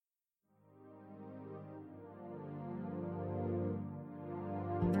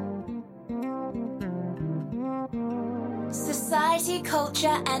Variety,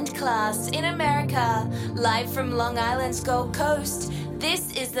 culture, and class in America. Live from Long Island's Gold Coast,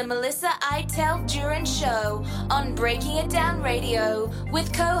 this is the Melissa Iteld Duran Show on Breaking It Down Radio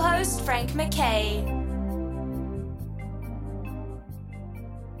with co-host Frank McKay.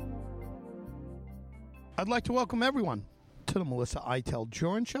 I'd like to welcome everyone to the Melissa Iteld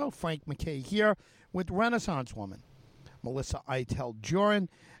Duran Show. Frank McKay here with Renaissance Woman, Melissa Iteld Duran,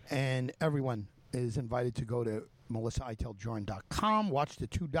 and everyone is invited to go to melissaiteldduran.com, watch the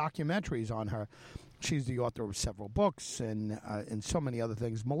 2 documentaries on her. She's the author of several books and so many other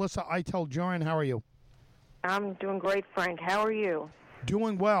things. Melissa Iteld Duran, how are you? I'm doing great, Frank. How are you?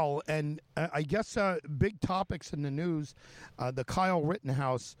 Doing well, and I guess big topics in the news. The Kyle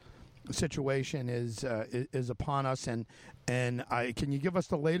Rittenhouse situation is upon us, and can you give us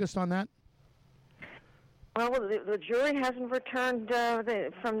the latest on that? Well, the jury hasn't returned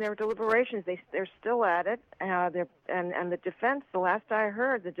from their deliberations. They're still at it. And the defense, the last I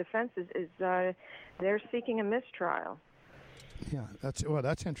heard, the defense is they're seeking a mistrial. Yeah,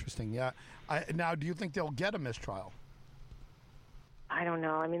 that's interesting. Yeah. Now, do you think they'll get a mistrial? I don't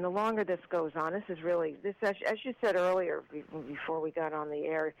know. I mean, the longer this goes on, as you said earlier before we got on the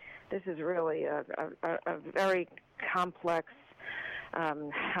air, this is really a very complex. I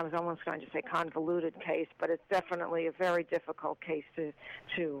was almost going to say convoluted case, but it's definitely a very difficult case to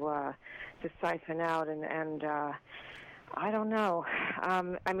siphon out, and I don't know.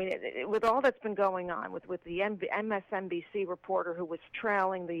 I mean, with all that's been going on, with the MSNBC reporter who was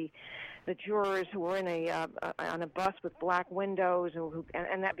trailing the jurors who were on a bus with black windows,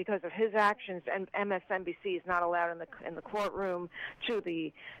 and that because of his actions, and MSNBC is not allowed in the courtroom, to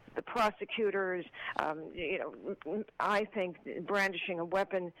the prosecutors, I think brandishing a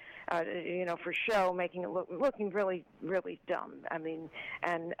weapon, for show, making it looking really, really dumb. I mean,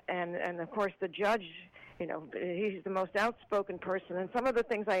 and of course the judge, he's the most outspoken person, and some of the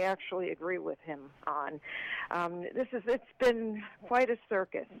things I actually agree with him on. It's been quite a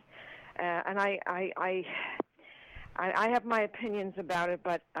circus, and I have my opinions about it,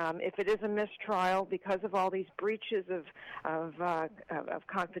 but if it is a mistrial because of all these breaches of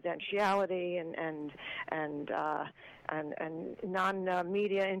confidentiality and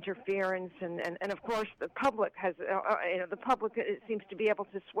non-media interference, and of course the public has the public seems to be able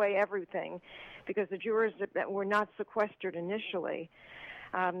to sway everything because the jurors that were not sequestered initially.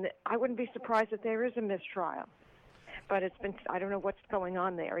 I wouldn't be surprised if there is a mistrial. But I don't know what's going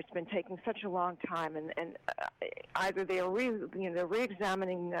on there. It's been taking such a long time, and either they're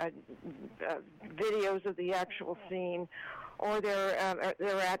re-examining videos of the actual scene, or they're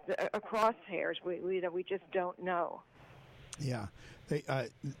at crosshairs. We just don't know. Yeah,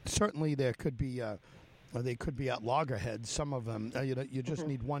 certainly there could be. They could be at loggerheads. Some of them, you just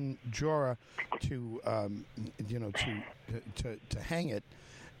need one juror to hang it.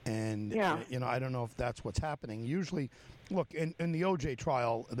 And, I don't know if that's what's happening. Usually, look, in the O.J.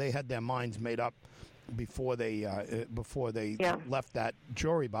 trial, they had their minds made up before they left that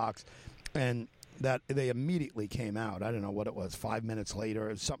jury box, and that they immediately came out. I don't know what it was, 5 minutes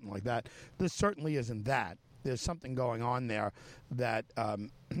later or something like that. This certainly isn't that. There's something going on there that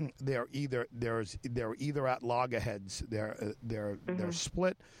they're either at loggerheads, they're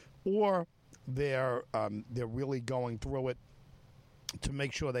split, or they're really going through it to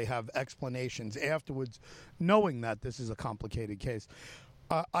make sure they have explanations afterwards, knowing that this is a complicated case.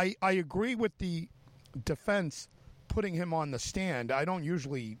 I agree with the defense putting him on the stand. I don't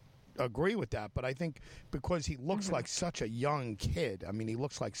usually agree with that, but I think because he looks like such a young kid. I mean, he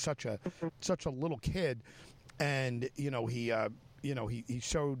looks like such a little kid, and he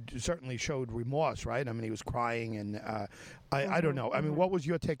certainly showed remorse, right? I mean, he was crying, and I don't know. I mean, what was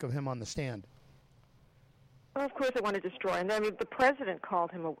your take of him on the stand? Well, of course, they want to destroy him. I mean, the president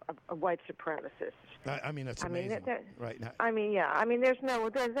called him a white supremacist. I mean, that's amazing, right? I mean, yeah. I mean, that's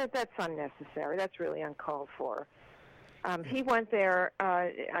unnecessary. That's really uncalled for. He went there.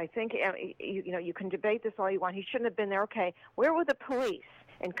 I think you can debate this all you want. He shouldn't have been there. Okay, where were the police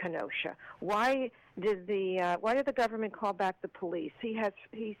in Kenosha? Why did the government call back the police?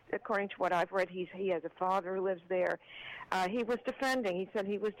 He's according to what I've read, he has a father who lives there. He was defending. He said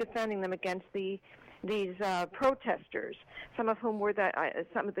he was defending them against these protesters, some of whom were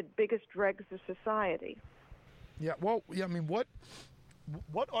some of the biggest dregs of society. Yeah, well, I mean, what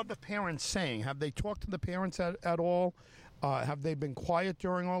are the parents saying? Have they talked to the parents at all? Have they been quiet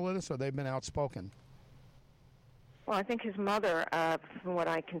during all of this, or they've been outspoken? Well, I think his mother, from what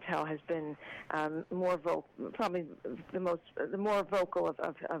I can tell, has been more vocal, probably the more vocal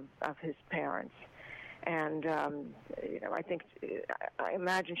of his parents. And I think I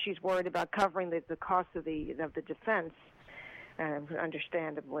imagine she's worried about covering the cost of the defense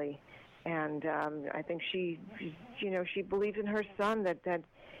understandably. And I think she believes in her son that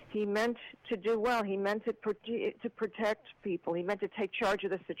he meant to do well. He meant to protect people. He meant to take charge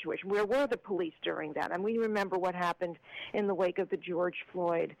of the situation. Where were the police during that? And we remember what happened in the wake of the George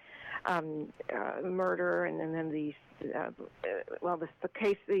Floyd murder, and then the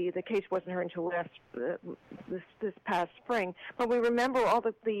case wasn't heard until this past spring. But we remember all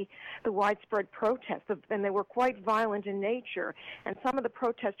the widespread protests, and they were quite violent in nature. And some of the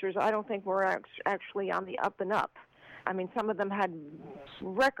protesters, I don't think, were actually on the up and up. I mean, some of them had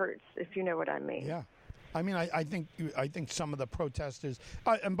records, if you know what I mean. Yeah. I mean, I think some of the protesters,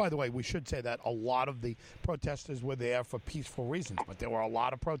 and by the way, we should say that a lot of the protesters were there for peaceful reasons, but there were a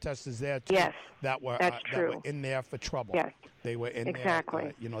lot of protesters there too that were in there for trouble. Yes. They were in there.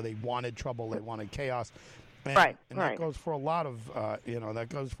 They wanted trouble, they wanted chaos. And, right. That goes for a lot of that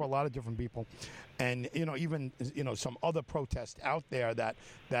goes for a lot of different people. And even some other protests out there that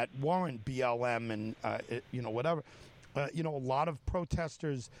weren't BLM and whatever. A lot of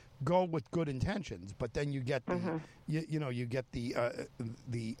protesters go with good intentions, but then you get the you get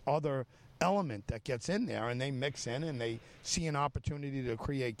the other element that gets in there, and they mix in and they see an opportunity to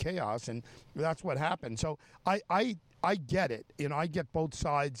create chaos, and that's what happened. So I get it. I get both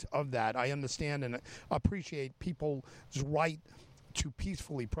sides of that. I understand and appreciate people's right to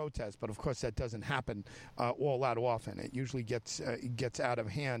peacefully protest, but of course that doesn't happen all that often. It usually gets out of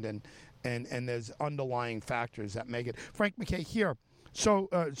hand, and there's underlying factors that make it. Frank MacKay here. So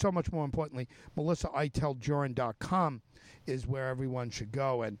much more importantly, MelissaItelJurin.com is where everyone should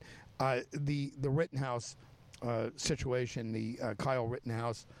go. And the Rittenhouse situation, the Kyle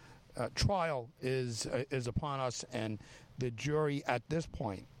Rittenhouse trial is upon us, and the jury at this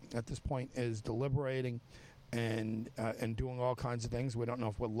point is deliberating and doing all kinds of things. We don't know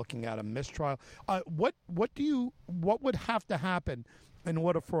if we're looking at a mistrial. What would have to happen in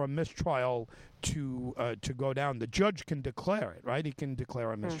order for a mistrial to go down? The judge can declare it, right? He can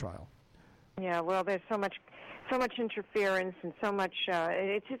declare a mistrial. Yeah, well, there's so much interference and so much.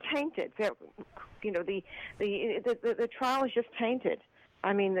 It's tainted. The trial is just tainted.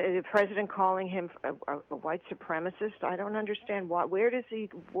 I mean, the president calling him a white supremacist. I don't understand why. Where does he?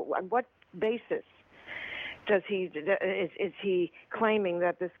 On what basis is he claiming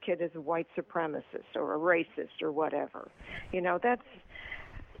that this kid is a white supremacist or a racist or whatever? That's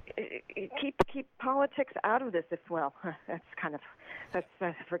keep politics out of this.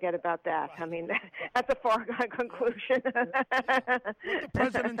 Forget about that. I mean, that's a foregone conclusion. What the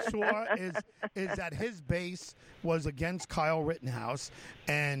president saw is that his base was against Kyle Rittenhouse,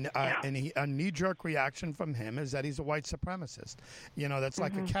 and a knee-jerk reaction from him is that he's a white supremacist. That's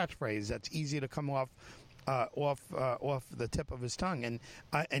like a catchphrase that's easy to come off the tip of his tongue,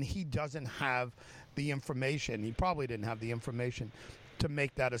 and he doesn't have the information. He probably didn't have the information to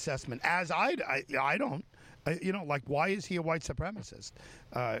make that assessment. As I don't. Why is he a white supremacist?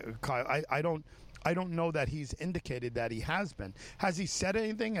 Kyle, I don't know that he's indicated that he has been. Has he said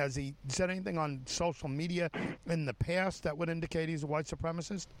anything? Has he said anything on social media in the past that would indicate he's a white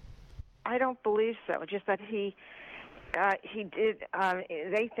supremacist? I don't believe so. Just that he did.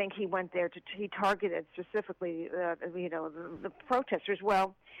 They think he went there he targeted specifically, the protesters.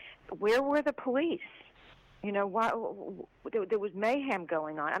 Well, where were the police? There was mayhem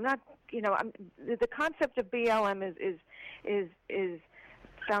going on. I'm not. The concept of BLM is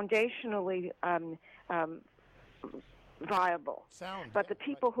foundationally viable. But the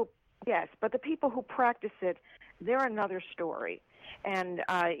people who practice it, they're another story. And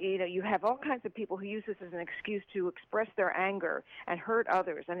you have all kinds of people who use this as an excuse to express their anger and hurt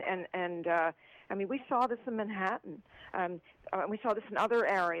others. And I mean, we saw this in Manhattan. We saw this in other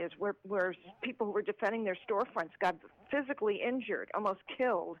areas where people who were defending their storefronts got physically injured, almost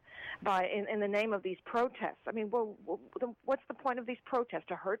killed, in the name of these protests. I mean, what's the point of these protests?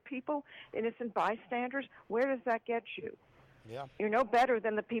 To hurt people, innocent bystanders? Where does that get you? Yeah. You're no better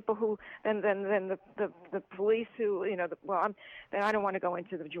than the people who than the police who I don't want to go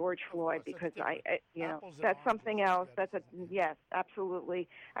into the George Floyd because that's something else. Yes, absolutely.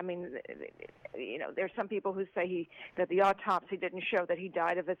 I mean, there's some people who say that the autopsy didn't show that he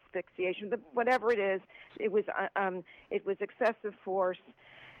died of asphyxiation. But whatever it is, it was excessive force.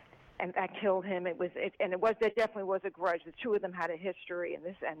 And that killed him. There definitely was a grudge. The two of them had a history,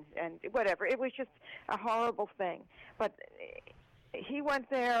 and whatever. It was just a horrible thing. But he went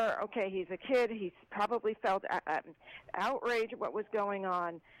there. Okay, he's a kid. He probably felt outraged at what was going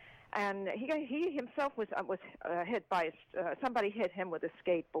on. and he himself was hit by somebody hit him with a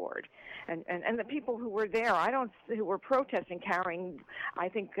skateboard, and the people who were there, who were protesting, carrying, I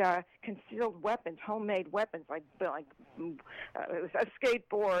think, concealed weapons, homemade weapons, like a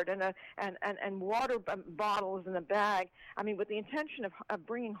skateboard and water bottles in a bag. I mean, with the intention of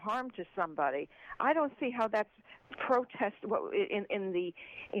bringing harm to somebody. I don't see how that's protest in the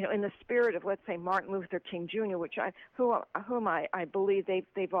spirit of, let's say, Martin Luther King Jr., whom I believe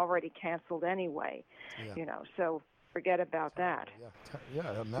they've already canceled anyway. Yeah. So forget about that.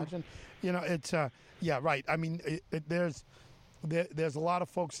 Yeah, imagine. It's right. I mean, there's a lot of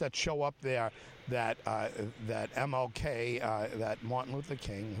folks that show up there that MLK, that Martin Luther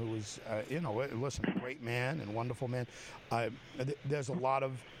King, who was listen, a great man and wonderful man. There's a lot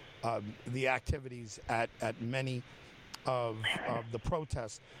of the activities at many of the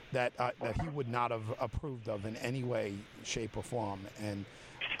protests that he would not have approved of in any way, shape, or form, and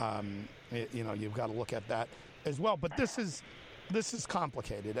you've got to look at that as well. But this is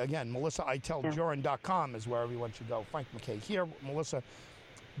complicated. Again, MelissaITellJurin.com is where everyone should go. Frank MacKay here, Melissa,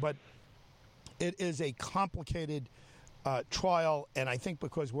 but it is a complicated trial, and I think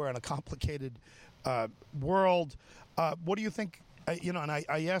because we're in a complicated world, what do you think? And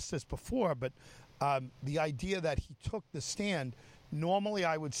I asked this before, but the idea that he took the stand, normally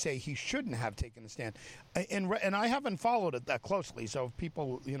I would say he shouldn't have taken the stand. And I haven't followed it that closely, so if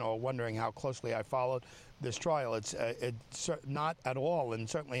people are wondering how closely I followed this trial, it's not at all, and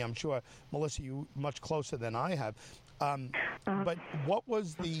certainly I'm sure, Melissa, you much closer than I have. But what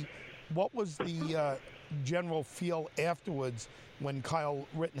was the general feel afterwards when Kyle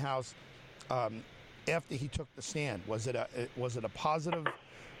Rittenhouse, after he took the stand? Was it a positive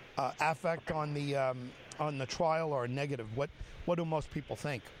affect on the trial, or a negative? What do most people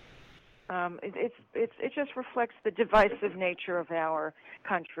think? It just reflects the divisive nature of our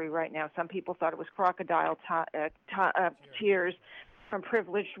country right now. Some people thought it was crocodile tears from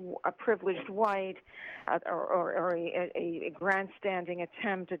a privileged white, or a grandstanding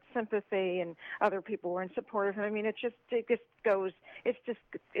attempt at sympathy, and other people were in support of him. I mean, it's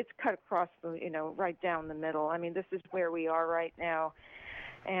cut across the, right down the middle. I mean, this is where we are right now,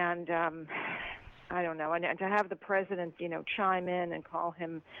 and I don't know. And to have the president, chime in and call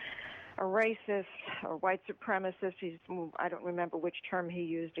him a racist or white supremacist, I don't remember which term he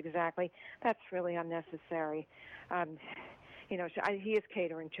used exactly. That's really unnecessary. He is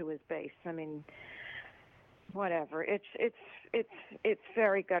catering to his base. I mean, whatever. It's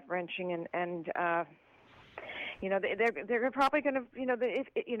very gut wrenching, and they're probably going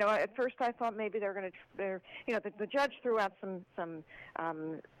to, at first I thought maybe the judge threw out some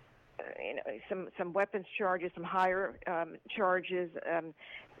weapons charges, some higher charges.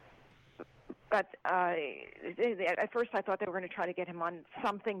 But at first I thought they were going to try to get him on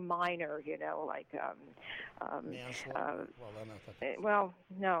something minor, like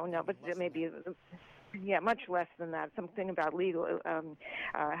no, but maybe much less than that. Something about legal,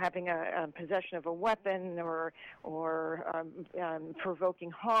 having a possession of a weapon, or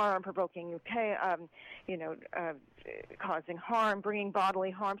provoking harm, causing harm, bringing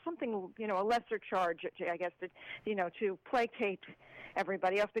bodily harm. Something, a lesser charge, I guess, to placate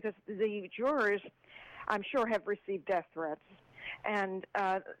everybody else, because the jurors, I'm sure, have received death threats, and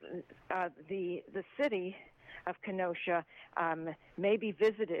the city of Kenosha may be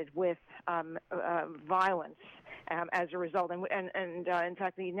visited with violence as a result, and in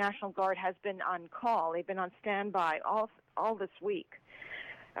fact, the National Guard has been on call. They've been on standby all this week.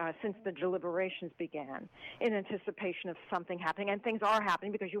 Since the deliberations began, in anticipation of something happening, and things are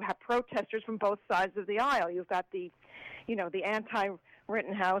happening because you have protesters from both sides of the aisle. You've got the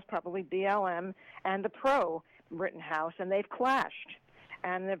anti-Rittenhouse, probably BLM, and the pro-Rittenhouse, and they've clashed,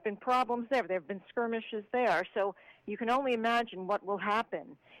 and there have been problems there. There have been skirmishes there, so you can only imagine what will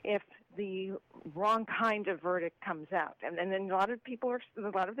happen if the wrong kind of verdict comes out. And then many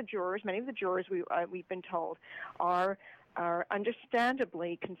of the jurors, we've been told, are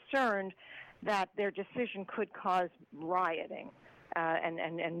understandably concerned that their decision could cause rioting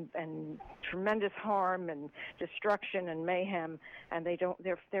and tremendous harm and destruction and mayhem, and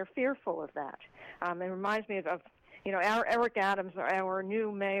they're fearful of that. It reminds me of Eric Adams, our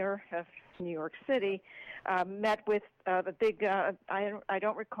new mayor of New York City, met with the big. I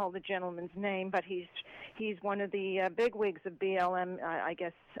don't recall the gentleman's name, but he's one of the bigwigs of BLM. I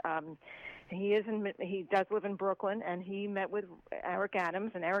guess. He does live in Brooklyn, and he met with Eric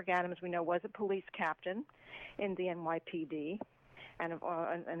Adams, and Eric Adams, we know, was a police captain in the NYPD, and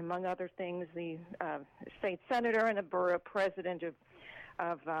among other things, the state senator and the borough president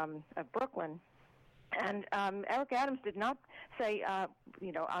of Brooklyn. And Eric Adams did not say,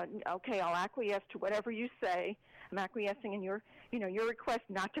 okay, I'll acquiesce to whatever you say. I'm acquiescing in your request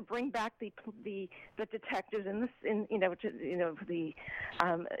not to bring back the detectives in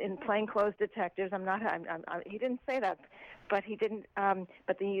plainclothes detectives. He didn't say that, but he didn't.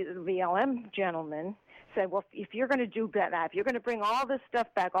 But the BLM gentleman said, well, if you're going to do that, if you're going to bring all this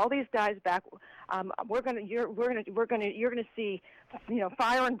stuff back, all these guys back, you're going to see,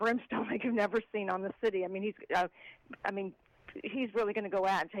 fire and brimstone like you've never seen on the city. I mean, he's really going to go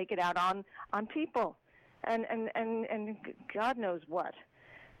out and take it out on people, and God knows what.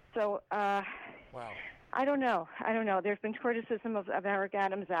 So, wow. I don't know. There's been criticism of Eric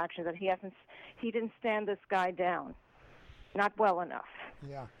Adams' action that he didn't stand this guy down, not well enough.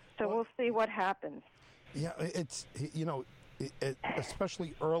 Yeah. So we'll see what happens. Yeah, it's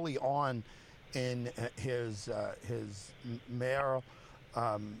especially early on in his mayoral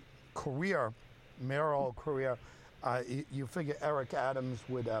career. You figure Eric Adams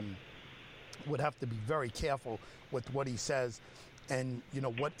would have to be very careful with what he says, and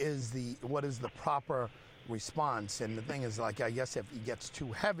what is the proper response. And the thing is, like, I guess if he gets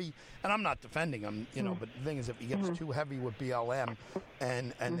too heavy, and I'm not defending him, but the thing is, if he gets too heavy with BLM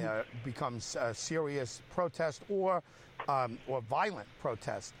and there becomes a serious protest or violent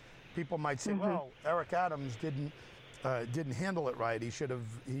protest, people might say, well, Eric Adams didn't handle it right. He should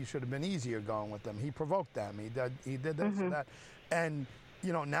have been easier going with them. He provoked them. He did this and that. And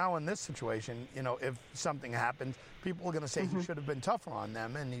now in this situation, if something happens, people are going to say he should have been tougher on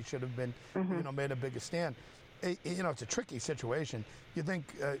them and he should have been, made a bigger stand. It's a tricky situation. You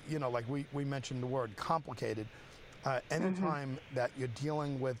think, like we mentioned the word complicated. Anytime that you're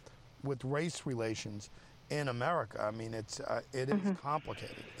dealing with race relations in America, I mean, it is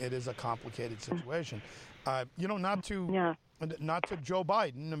complicated. It is a complicated situation. Not to Joe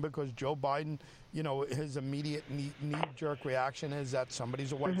Biden, because Joe Biden, his immediate knee-jerk reaction is that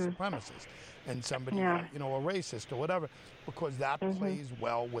somebody's a white supremacist and somebody, a racist or whatever, because that plays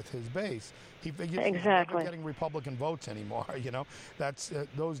well with his base. He figures he's never getting Republican votes anymore. That's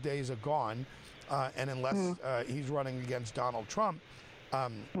those days are gone, and unless he's running against Donald Trump.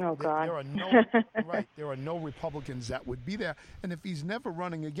 There are no Republicans that would be there, and if he's never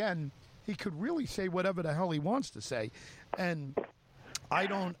running again, he could really say whatever the hell he wants to say, and I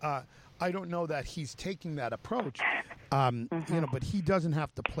don't know that he's taking that approach, but he doesn't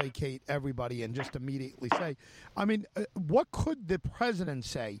have to placate everybody and just immediately say. I mean, what could the president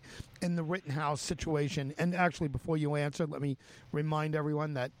say in the Rittenhouse situation? And actually, before you answer, let me remind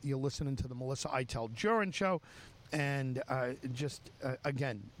everyone that you're listening to the Melissa Eitel Jurin Show. And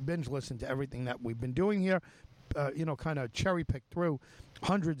again, binge listen to everything that we've been doing here. Kind of cherry pick through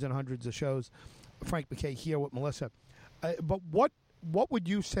hundreds and hundreds of shows. Frank MacKay here with Melissa. But what would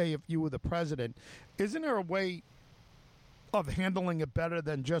you say if you were the president? Isn't there a way of handling it better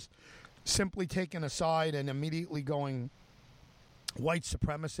than just simply taking a side and immediately going white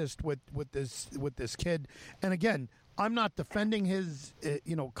supremacist with this kid? And again, I'm not defending his,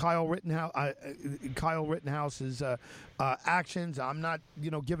 Kyle Rittenhouse's actions. I'm not,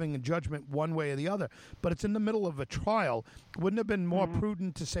 giving a judgment one way or the other. But it's in the middle of a trial. Wouldn't it have been more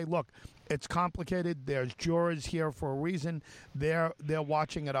prudent to say, look, it's complicated. There's jurors here for a reason. They're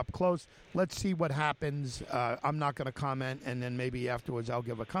watching it up close. Let's see what happens. I'm not going to comment, and then maybe afterwards I'll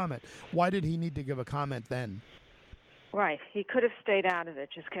give a comment. Why did he need to give a comment then? Right. He could have stayed out of it,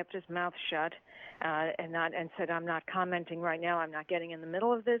 just kept his mouth shut, and said, "I'm not commenting right now. I'm not getting in the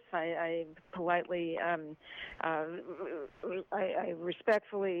middle of this." I politely, I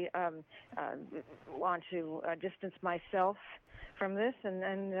respectfully want to distance myself from this,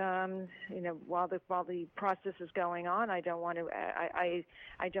 and while the process is going on, I don't want to. I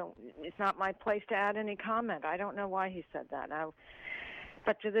don't. It's not my place to add any comment. I don't know why he said that.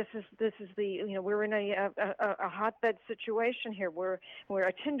 But this is the we're in a hotbed situation here. We're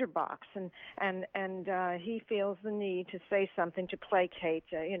a tinderbox, and he feels the need to say something to placate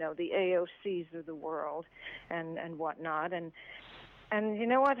the AOCs of the world and whatnot. And you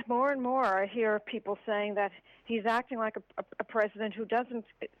know what? More and more I hear people saying that he's acting like a president who doesn't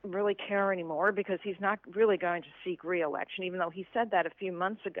really care anymore, because he's not really going to seek re-election, even though he said that a few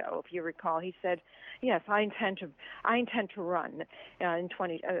months ago. If you recall, he said, "Yes, I intend to run in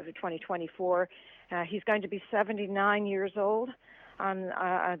 2024." He's going to be 79 years old on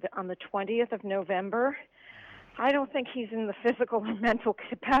the 20th of November. I don't think he's in the physical and mental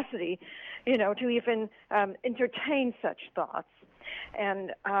capacity, to even entertain such thoughts.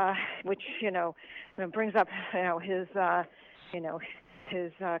 And which brings up his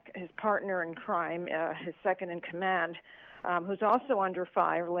his partner in crime, his second in command, who's also under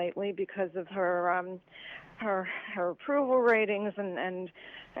fire lately because of her approval ratings and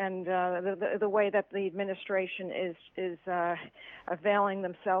the way that the administration is availing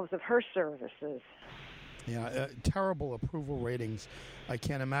themselves of her services. Yeah, terrible approval ratings. I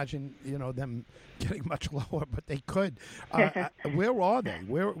can't imagine, them getting much lower, but they could. Where are they?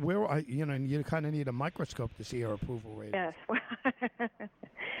 Where are, you kind of need a microscope to see her approval ratings. Yes.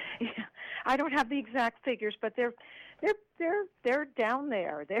 Yeah. I don't have the exact figures, but they're down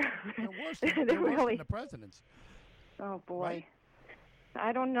there. They're worse than the president's. Oh boy. Right?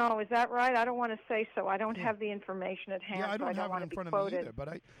 I don't know. Is that right? I don't want to say so. I don't have the information at hand. Yeah, I don't have it in front of me either.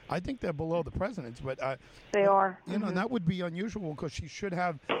 But I think they're below the president's. But they are. And that would be unusual because she should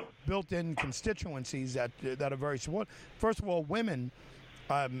have built-in constituencies that are very supportive. First of all, women.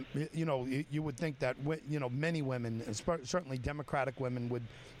 You would think that many women, certainly Democratic women,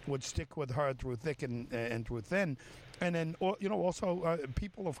 would stick with her through thick and through thin, and then also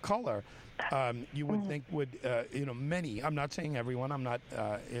people of color. You would think would many. I'm not saying everyone. I'm not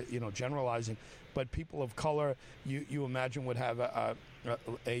generalizing, but people of color you imagine would have a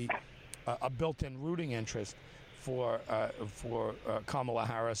built-in rooting interest for Kamala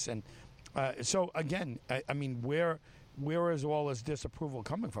Harris, and so again, I mean where is all this disapproval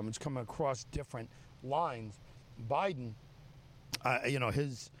coming from? It's coming across different lines. Biden,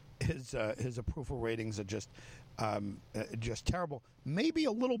 his approval ratings are just terrible. Maybe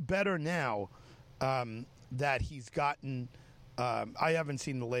a little better now that he's gotten. I haven't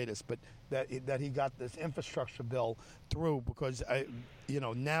seen the latest, but that he got this infrastructure bill through because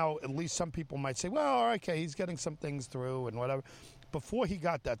now at least some people might say, well, okay, he's getting some things through and whatever. Before he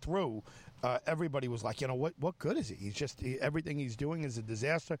got that through, everybody was like, what good is he? He's just everything he's doing is a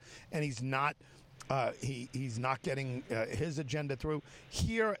disaster, and he's not he's not getting his agenda through.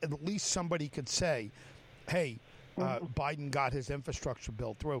 Here, at least somebody could say, hey, Biden got his infrastructure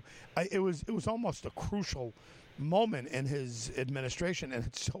bill through. It was almost a crucial moment in his administration, and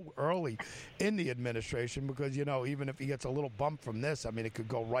it's so early in the administration because even if he gets a little bump from this, I mean, it could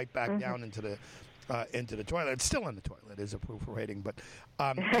go right back down into the toilet. It's still in the toilet, is approval rating. But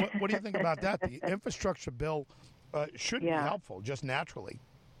what do you think about that? The infrastructure bill should be helpful, just naturally.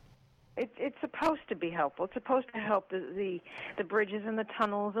 It's supposed to be helpful. It's supposed to help the bridges and the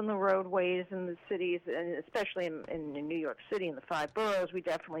tunnels and the roadways and the cities, and especially in New York City and the 5 boroughs. We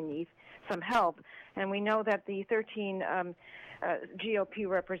definitely need some help. And we know that the 13 GOP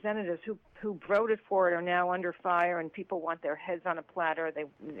representatives who voted for it are now under fire, and people want their heads on a platter.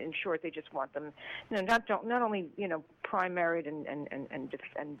 In short, they just want them, not only primaried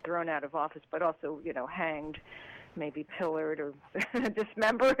and thrown out of office, but also hanged, maybe pillared or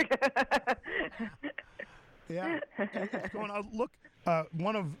dismembered. Yeah, it's going on. Look,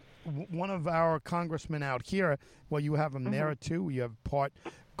 one of our congressmen out here. Well, you have him there too. You have Part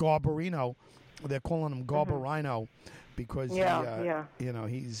Garbarino. They're calling him Garbarino. Because he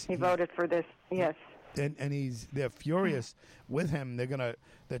voted for this, yes, and they're furious with him.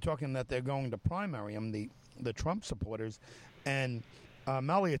 They're talking that they're going to primary him, the Trump supporters, and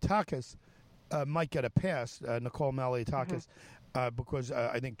Malliotakis might get a pass, Nicole Malliotakis, because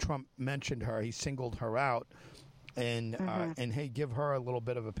I think Trump mentioned her. He singled her out, and hey, give her a little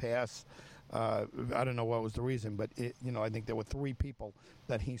bit of a pass. I don't know what was the reason, but I think there were 3 people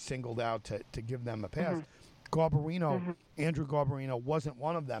that he singled out to give them a pass. Garbarino, Andrew Garbarino, wasn't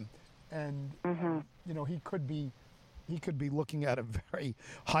one of them, and he could be looking at a very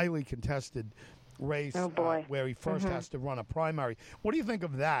highly contested race where he first has to run a primary. What do you think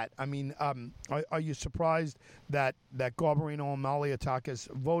of that? I mean, are you surprised that Garbarino and Malliotakis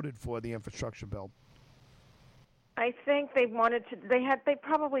voted for the infrastructure bill? I think they wanted to. They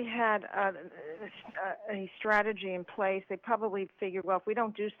probably had a strategy in place. They probably figured, well, if we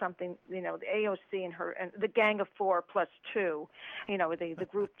don't do something, the AOC and her and the Gang of 4 plus 2, the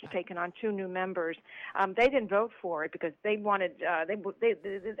group taking on 2 new members. They didn't vote for it because they wanted. I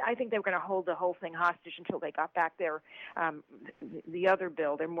think they were going to hold the whole thing hostage until they got back the other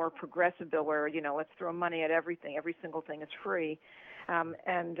bill, their more progressive bill, where let's throw money at everything. Every single thing is free.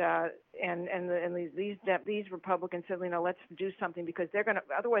 These Republicans said, let's do something because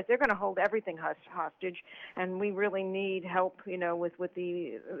otherwise they're gonna hold everything hostage, and we really need help, with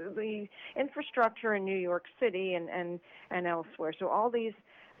the infrastructure in New York City and elsewhere. So all these,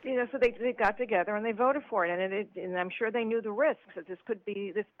 so they got together and they voted for it, and I'm sure they knew the risks that this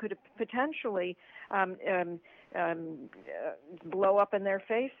could potentially blow up in their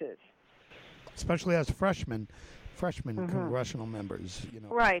faces, especially as freshmen congressional members,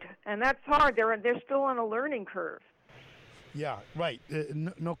 Right, and that's hard. They're still on a learning curve. Yeah, right.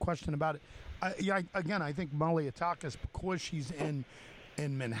 No question about it. I think Malliotakis, because she's in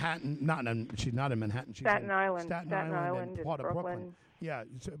Manhattan, she's not in Manhattan. She's Staten in Island, Staten Island and part of Brooklyn. Yeah,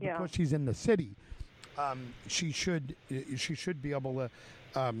 so because she's in the city, she should be able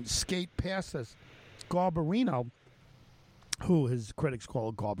to skate past this. Garbarino, who his critics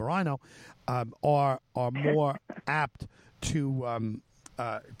call Garbarino, are more apt to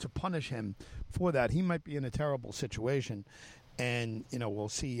punish him for that. He might be in a terrible situation, and we'll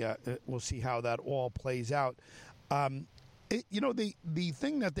see how that all plays out. The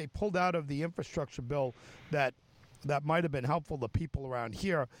thing that they pulled out of the infrastructure bill that might have been helpful to people around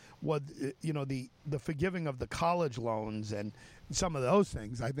here was the forgiving of the college loans and some of those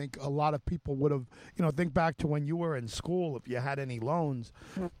things. I think a lot of people would have think back to when you were in school. If you had any loans,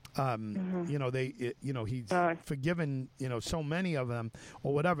 he's forgiven so many of them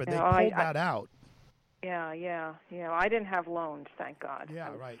or whatever. They pulled that out. Yeah. I didn't have loans, thank God. Yeah,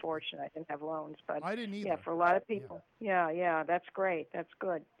 I was right. fortunate I didn't have loans, but I didn't either. Yeah, for a lot of people. Yeah, that's great. That's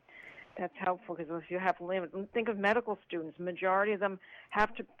good. That's helpful because if you have think of medical students, majority of them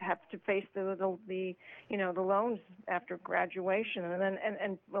have to face the loans after graduation, and then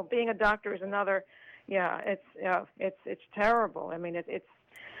and being a doctor is another. Yeah, it's terrible. I mean, it's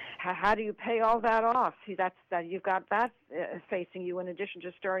how do you pay all that off? See, that you've got that facing you in addition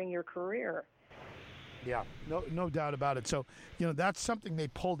to starting your career. Yeah, no doubt about it. So, that's something they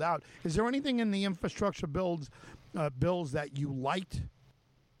pulled out. Is there anything in the infrastructure bills that you liked?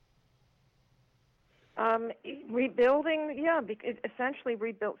 Rebuilding, essentially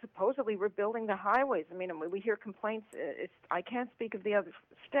supposedly rebuilding the highways. I mean, we hear complaints. I can't speak of the other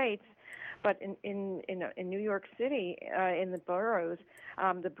states, but in New York City, in the boroughs,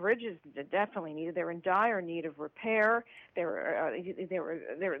 the bridges definitely needed. They're in dire need of repair.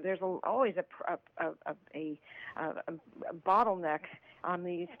 There's always a bottleneck on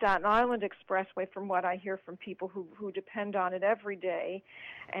the Staten Island Expressway, from what I hear from people who depend on it every day,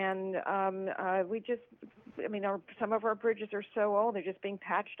 and some of our bridges are so old; they're just being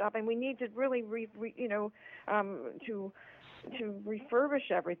patched up, and we need to really to refurbish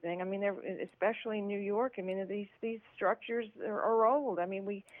everything. I mean, especially in New York. I mean, these structures are old. I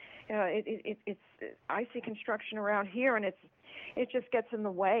mean, it's I see construction around here, and it just gets in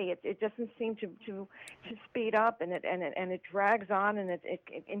the way. It doesn't seem to speed up, and it drags on, and it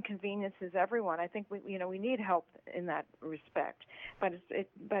inconveniences everyone. I think we need help in that respect. But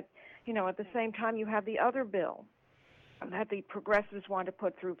at the same time, you have the other bill that the progressives want to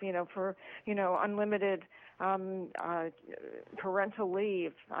put through, for unlimited parental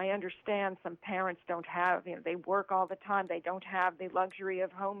leave. I understand some parents don't have, they work all the time. They don't have the luxury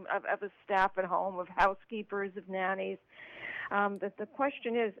of a staff at home, of housekeepers, of nannies. The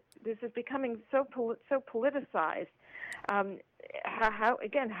question is, this is becoming so politicized. How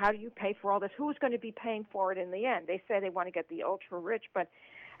do you pay for all this? Who's going to be paying for it in the end? They say they want to get the ultra rich, but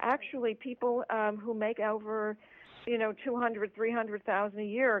actually people who make over $200,000, $300,000 a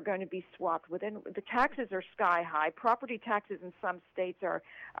year are going to be swapped with it. The taxes are sky high. Property taxes in some states are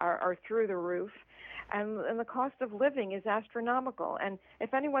through the roof, and the cost of living is astronomical. And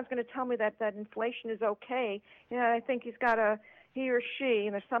if anyone's going to tell me that inflation is okay, I think he or she,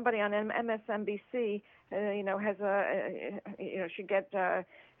 and there's somebody on MSNBC,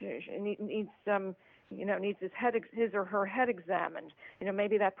 needs his or her head examined.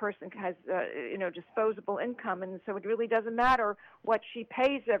 Maybe that person has, disposable income, and so it really doesn't matter what she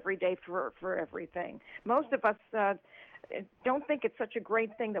pays every day for everything. Most of us don't think it's such a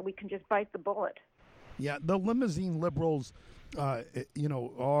great thing that we can just bite the bullet. Yeah, the limousine liberals, are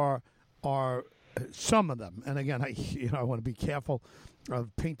some of them, and again, I want to be careful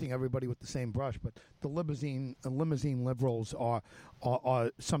of painting everybody with the same brush, but the limousine liberals are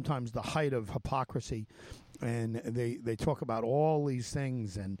sometimes the height of hypocrisy, and they talk about all these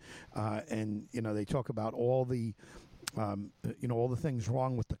things, and they talk about all the all the things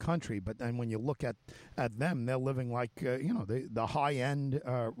wrong with the country, but then when you look at them, they're living like the high end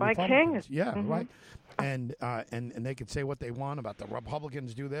like Republicans. kings. Yeah, mm-hmm. Right. And they could say what they want about the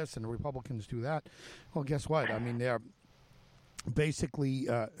Republicans do this and the Republicans do that. Well, guess what? I mean, they're basically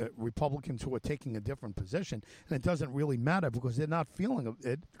Republicans who are taking a different position, and it doesn't really matter because they're not feeling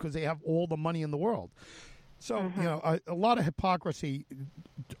it because they have all the money in the world. So mm-hmm. A lot of hypocrisy.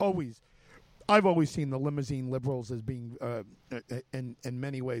 I've always seen the limousine liberals as being in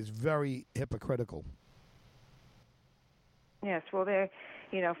many ways very hypocritical. Yes, well, they're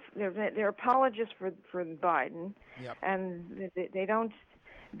apologists for Biden, yep. and they don't.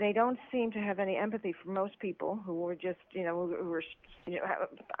 they don't seem to have any empathy for most people who were just,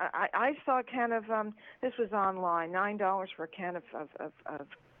 I saw a can of, this was online, $9 for a can of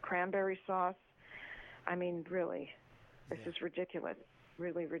cranberry sauce. I mean, really, this is ridiculous,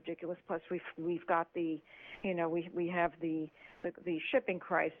 really ridiculous. Plus, we've got the, we have the shipping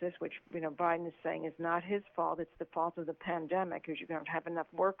crisis, which Biden is saying is not his fault; it's the fault of the pandemic, because you don't have enough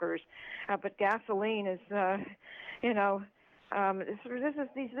workers. But gasoline is, this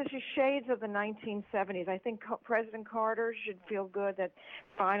is shades of the 1970s. I think President Carter should feel good that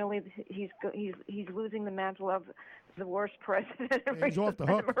finally he's losing the mantle of the worst president in recent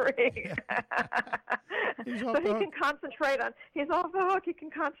memory. He's off the hook. He's off the hook. He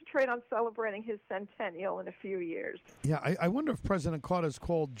can concentrate on celebrating his centennial in a few years. Yeah, I wonder if President Carter's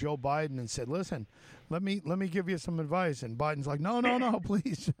called Joe Biden and said, "Listen, let me give you some advice," and Biden's like, "No,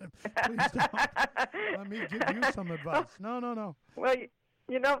 please, please don't. Let me give you some advice. No." Well,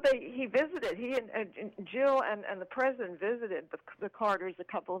 he visited. He and Jill and the president visited the Carters a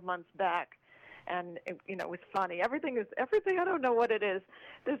couple of months back. And it was funny. Everything. I don't know what it is.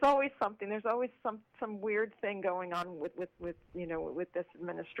 There's always something. There's always some weird thing going on with this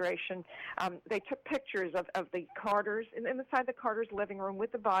administration. They took pictures of the Carters inside the Carters' living room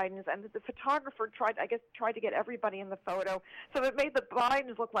with the Bidens, and the photographer tried to get everybody in the photo. So it made the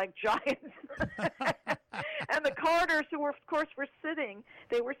Bidens look like giants, and the Carters, who were sitting,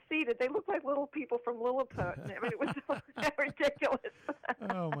 they were seated. They looked like little people from Lilliput. I mean, it was so ridiculous.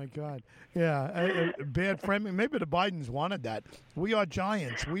 Oh my God! Yeah. Bad framing. Maybe the Bidens wanted that. We are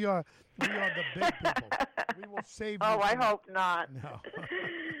giants. We are the big people. We will save you. Oh, I hope not. No.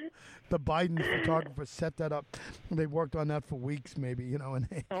 The Biden photographers set that up. They worked on that for weeks, maybe, And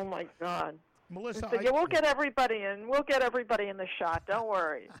oh my God, Melissa, we'll get everybody in. We'll get everybody in the shot. Don't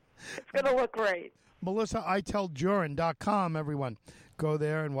worry. It's going to look great. MelissaITellJurin.com, everyone. Go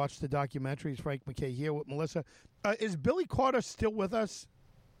there and watch the documentaries. Frank MacKay here with Melissa. Is Billy Carter still with us?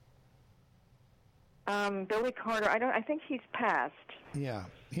 Billy Carter, I think he's passed. Yeah,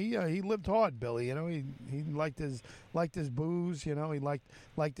 he lived hard, Billy. He liked his booze. He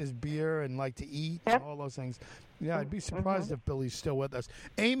liked his beer and liked to eat and all those things. Yeah, I'd be surprised if Billy's still with us.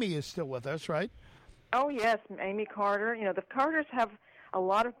 Amy is still with us, right? Oh yes, Amy Carter. The Carters have a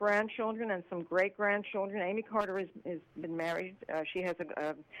lot of grandchildren and some great grandchildren. Amy Carter has been married. She has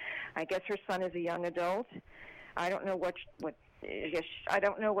I guess her son is a young adult. I don't know what. Yes, I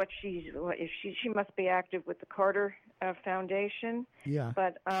don't know she must be active with the Carter Foundation. Yeah.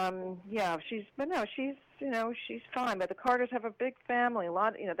 But she's fine. But the Carters have a big family. A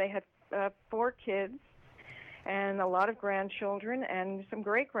lot. They had 4 kids, and a lot of grandchildren, and some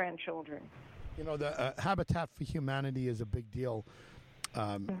great grandchildren. The Habitat for Humanity is a big deal.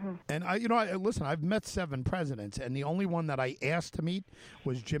 And listen, I've met 7 presidents, and the only one that I asked to meet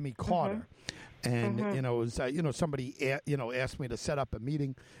was Jimmy Carter. And it was somebody asked me to set up a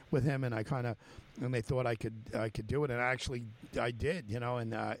meeting with him, and and they thought I could do it, and actually I did,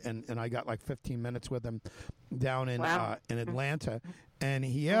 and I got like 15 minutes with him down in Atlanta, and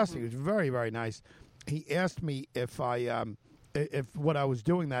he asked me, he was very, very nice. He asked me if what I was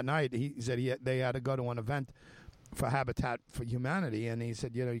doing that night. He said they had to go to an event for Habitat for Humanity, and he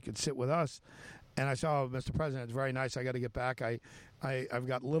said, you could sit with us. And I said, "Oh, Mr. President, it's very nice. I got to get back. I've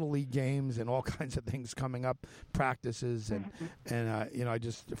got Little League games and all kinds of things coming up, practices, and I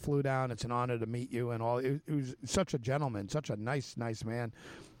just flew down. It's an honor to meet you and all. It was such a gentleman, such a nice man,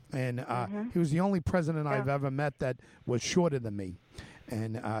 and he was the only president I've ever met that was shorter than me.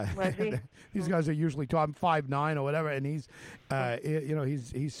 And these guys are usually tall. I'm 5'9" or whatever, and he's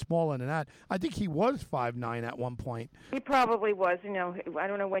smaller than that. I think he was 5'9" at one point. He probably was. I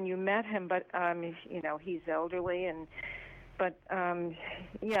don't know when you met him, but he's elderly, but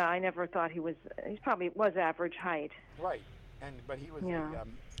I never thought he was. He probably was average height. Right, but he was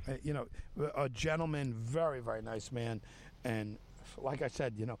a gentleman, very, very nice man, and like I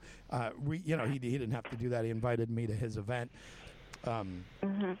said, he didn't have to do that. He invited me to his event.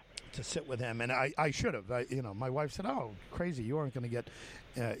 To sit with him, and I should have. My wife said, "Oh, crazy! You weren't going to get,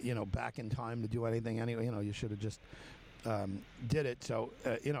 back in time to do anything anyway. You should have just did it." So,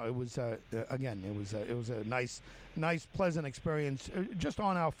 it was again, it was a nice, pleasant experience, just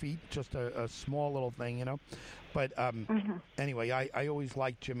on our feet, just a small little thing, But anyway, I always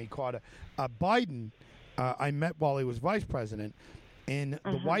liked Jimmy Carter. Biden, I met while he was vice president in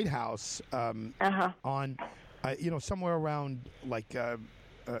the White House on. Somewhere around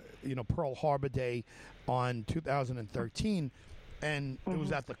Pearl Harbor Day on 2013, and it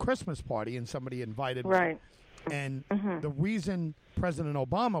was at the Christmas party, and somebody invited me And the reason President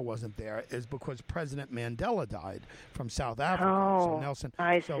Obama wasn't there is because President Mandela died from South Africa. Oh, so Nelson,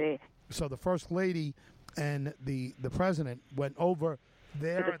 I see. So the First Lady and the president went over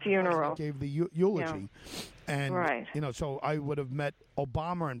there to the funeral, gave the eulogy, and so I would have met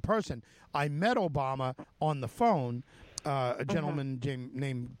Obama in person. I met Obama on the phone. A gentleman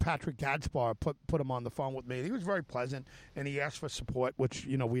named Patrick Gaspar put him on the phone with me. He was very pleasant, and he asked for support, which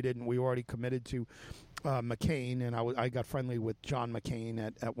we didn't. We already committed to McCain, and I got friendly with John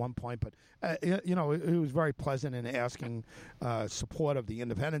McCain at one point. But he was very pleasant in asking support of the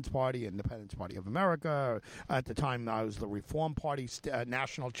Independence Party of America. At the time, I was the Reform Party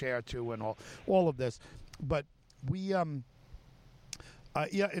national chair too, and all of this. But we.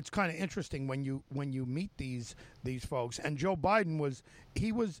 It's kind of interesting when you meet these folks. And Joe Biden was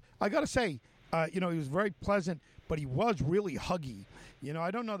I got to say, he was very pleasant, but he was really huggy.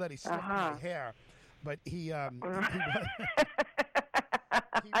 I don't know that he slicked my hair, but he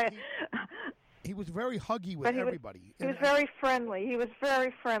was very huggy with everybody. He was very friendly. He was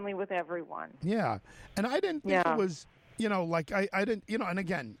very friendly with everyone. Yeah, and I didn't think it was I didn't and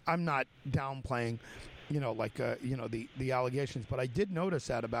again, I'm not downplaying. The allegations, but I did notice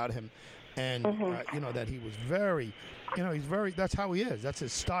that about him, and that he was very, he's very. That's how he is. That's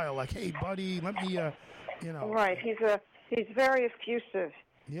his style. Like, hey, buddy, let me, Right. He's very effusive.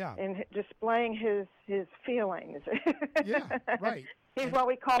 Yeah. In displaying his feelings. Yeah. Right. He's what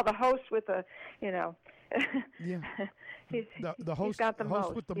we call the host with a, Yeah. The host. He's got the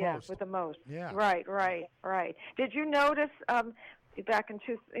most. With the most. most. With the most. Yeah. Right. Did you notice? Back in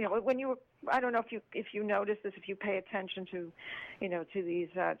when you were, I don't know if you notice this, if you pay attention to, to these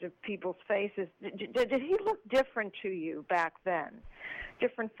to people's faces. Did he look different to you back then?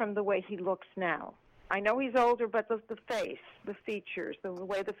 Different from the way he looks now? I know he's older, but the face, the features, the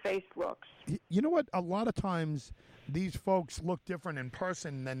way the face looks. You know what? A lot of times, these folks look different in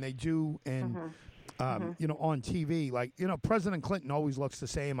person than they do in. On TV. Like, President Clinton always looks the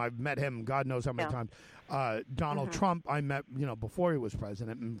same. I've met him God knows how many times. Donald Trump, I met, before he was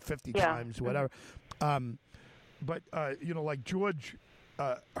president, 50 times, whatever. But like George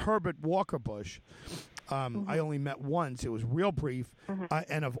Herbert Walker Bush, I only met once. It was real brief.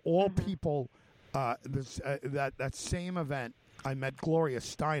 And of all people, that same event, I met Gloria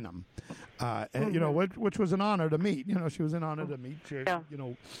Steinem, and, which was an honor to meet. She was an honor to meet.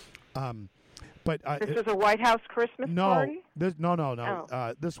 But this was a White House Christmas party?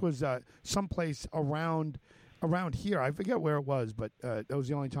 No. This was someplace around here. I forget where it was, but that was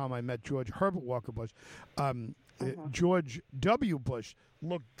the only time I met George Herbert Walker Bush. George W. Bush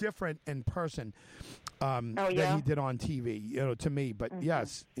looked different in person than he did on TV. To me. But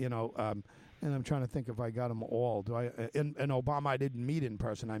yes, and I'm trying to think if I got them all. Do I? And Obama, I didn't meet in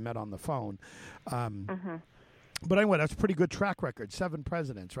person. I met on the phone. But anyway, that's a pretty good track record. 7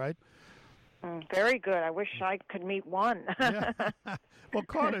 presidents, right? Very good. I wish I could meet one. Yeah. Well,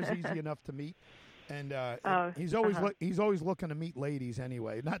 Carter's easy enough to meet, and he's always looking to meet ladies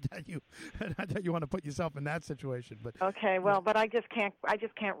anyway. Not that you want to put yourself in that situation, but okay. Well, but I just can't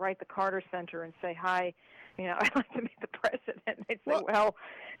write the Carter Center and say hi. I'd like to meet the president. They'd say, well,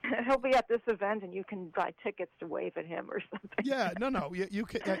 he'll be at this event, and you can buy tickets to wave at him or something. Yeah. No. You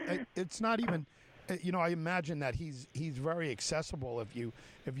can. It's not even. I imagine that he's very accessible if you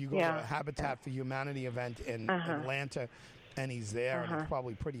go to a Habitat for Humanity event in Atlanta, and he's there, and it's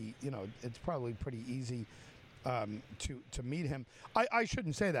probably pretty easy to meet him. I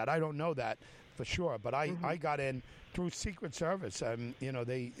shouldn't say that. I don't know that for sure, but I got in through Secret Service.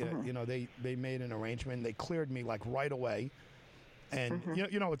 They made an arrangement. They cleared me like right away. And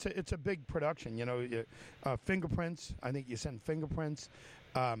it's a big production. Fingerprints. I think you send fingerprints.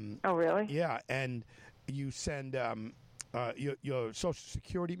 Oh, really? Yeah, and you send your Social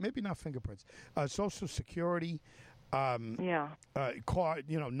Security, maybe not fingerprints, Social Security, card,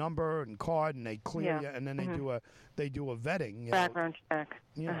 number and card, and they clear you, and then they do a vetting, background check.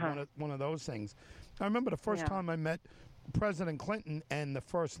 One of those things. I remember the first time I met President Clinton and the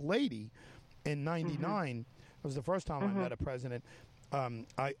First Lady in '99. It was the first time I met a president.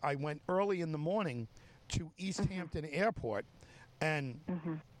 I went early in the morning to East Hampton Airport. And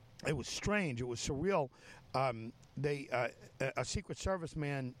it was strange. It was surreal. A Secret Service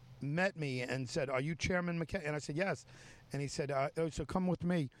man met me and said, "Are you Chairman McCain?" And I said, "Yes." And he said, "So come with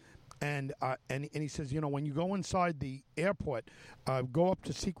me." And he says, when you go inside the airport, go up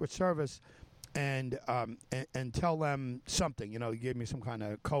to Secret Service and tell them something. He gave me some kind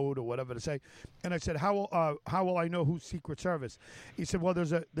of code or whatever to say. And I said, "How will I know who's Secret Service?" He said, "Well,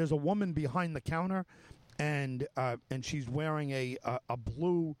 there's a woman behind the counter." And she's wearing a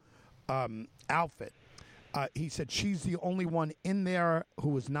blue outfit, he said she's the only one in there who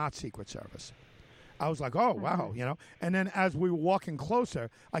was not Secret Service. I was like, oh, wow, you know. And then as we were walking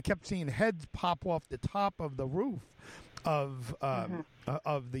closer, I kept seeing heads pop off the top of the roof of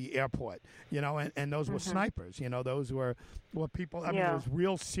the airport, you know, and those were snipers, you know, those were people, I mean, it was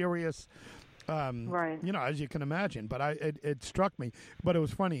real serious, right. You know, as you can imagine. But it struck me. But it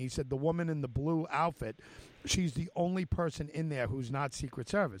was funny. He said the woman in the blue outfit, she's the only person in there who's not Secret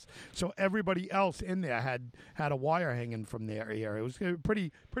Service. So everybody else in there had a wire hanging from their ear. It was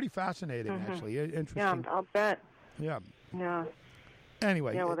pretty fascinating, actually. Interesting. Yeah, I'll bet. Yeah. Yeah.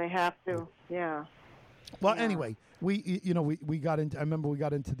 Anyway. Yeah, well, they have to. Yeah. Well, anyway, we got into. I remember we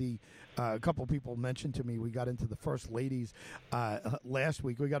got into the. A couple of people mentioned to me we got into the First Ladies last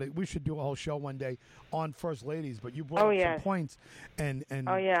week. We should do a whole show one day on First Ladies. But you brought up some points, and you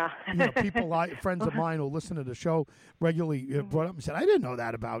know, people, friends of mine who listen to the show regularly brought up and said, I didn't know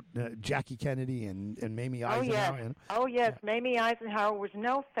that about Jackie Kennedy and Mamie Eisenhower. Oh yes, Mamie Eisenhower was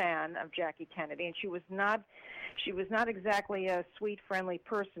no fan of Jackie Kennedy, and she was not exactly a sweet, friendly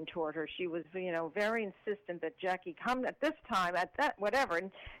person toward her. She was, you know, very insistent that Jackie come at this time, at that, whatever.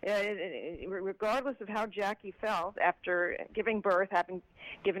 And regardless of how Jackie felt after giving birth, having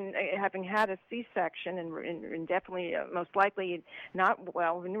had a C-section, and definitely, most likely not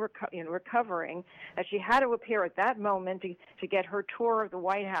well, recovering, that she had to appear at that moment to get her tour of the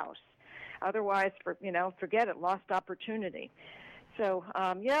White House. Otherwise, forget it, lost opportunity. So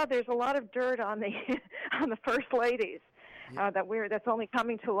there's a lot of dirt on the on the First Ladies that's only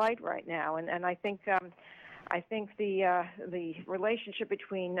coming to light right now, and I think the relationship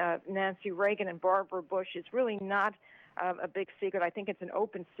between Nancy Reagan and Barbara Bush is really not a big secret. I think it's an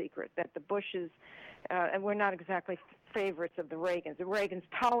open secret that the Bushes, and we're not exactly favorites of the Reagans. The Reagans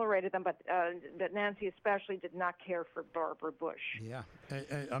tolerated them, but that Nancy especially did not care for Barbara Bush. Yeah,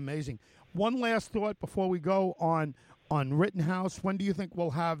 amazing. One last thought before we go on Rittenhouse. When do you think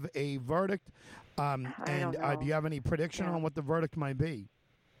we'll have a verdict? And do you have any prediction on what the verdict might be?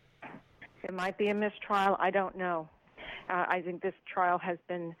 It might be a mistrial. I don't know. I think this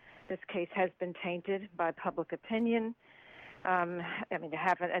case has been tainted by public opinion. I mean, to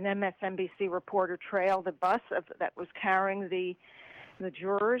have an MSNBC reporter trail the bus that was carrying the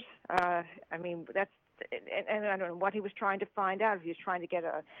jurors. I mean, that's. And I don't know what he was trying to find out. If he was trying to get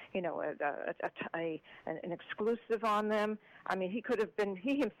an exclusive on them. I mean, he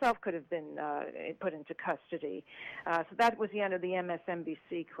himself could have been put into custody. So that was the end of the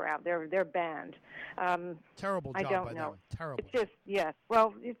MSNBC crowd. They're banned. Terrible job. I don't know. Terrible. It's just yes.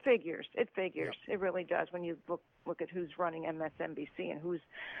 Well, it figures. Yep. It really does when you look at who's running MSNBC and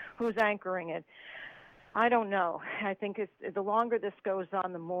who's anchoring it. I don't know. I think the longer this goes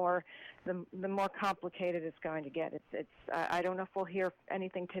on, the more complicated it's going to get. I don't know if we'll hear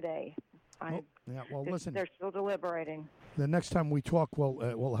anything today. Listen. They're still deliberating. The next time we talk,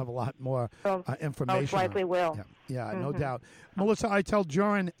 we'll have a lot more information. Most likely will. Yeah, no doubt.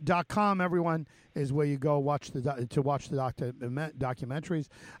 MelissaEitelJurin.com, everyone, is where you go to watch the documentaries.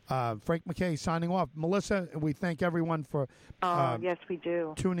 Frank MacKay signing off. Melissa, we thank everyone for yes, we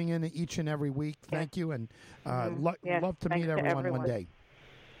do. Tuning in each and every week. Thank you, and love to meet everyone one day.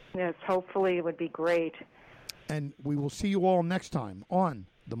 Yes, hopefully it would be great. And we will see you all next time on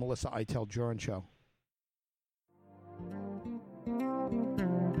the Melissa Eitel Jurin Show.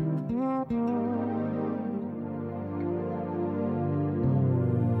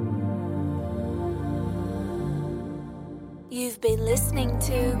 You've been listening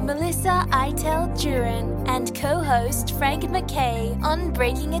to Melissa Eitel Jurin and co-host Frank MacKay on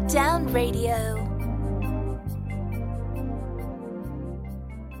Breaking It Down Radio.